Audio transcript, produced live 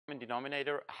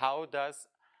denominator, how does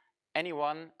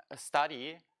anyone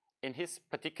study in his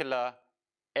particular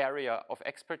area of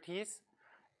expertise?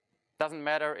 Doesn't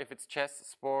matter if it's chess,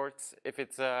 sports, if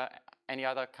it's any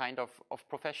other kind of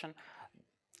profession.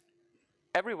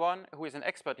 Everyone who is an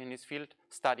expert in his field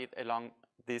studied along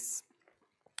these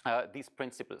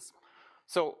principles.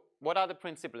 So what are the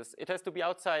principles? It has to be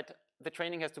outside, the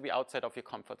training has to be outside of your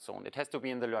comfort zone. It has to be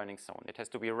in the learning zone. It has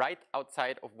to be right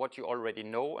outside of what you already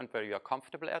know and where you are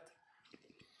comfortable at.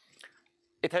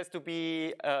 It has to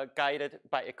be guided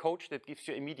by a coach that gives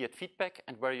you immediate feedback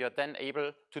and where you're then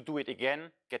able to do it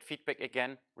again, get feedback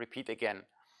again, repeat again.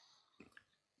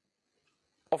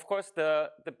 Of course,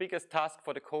 the biggest task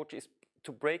for the coach is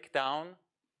to break down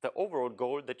the overall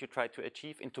goal that you try to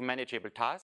achieve into manageable tasks.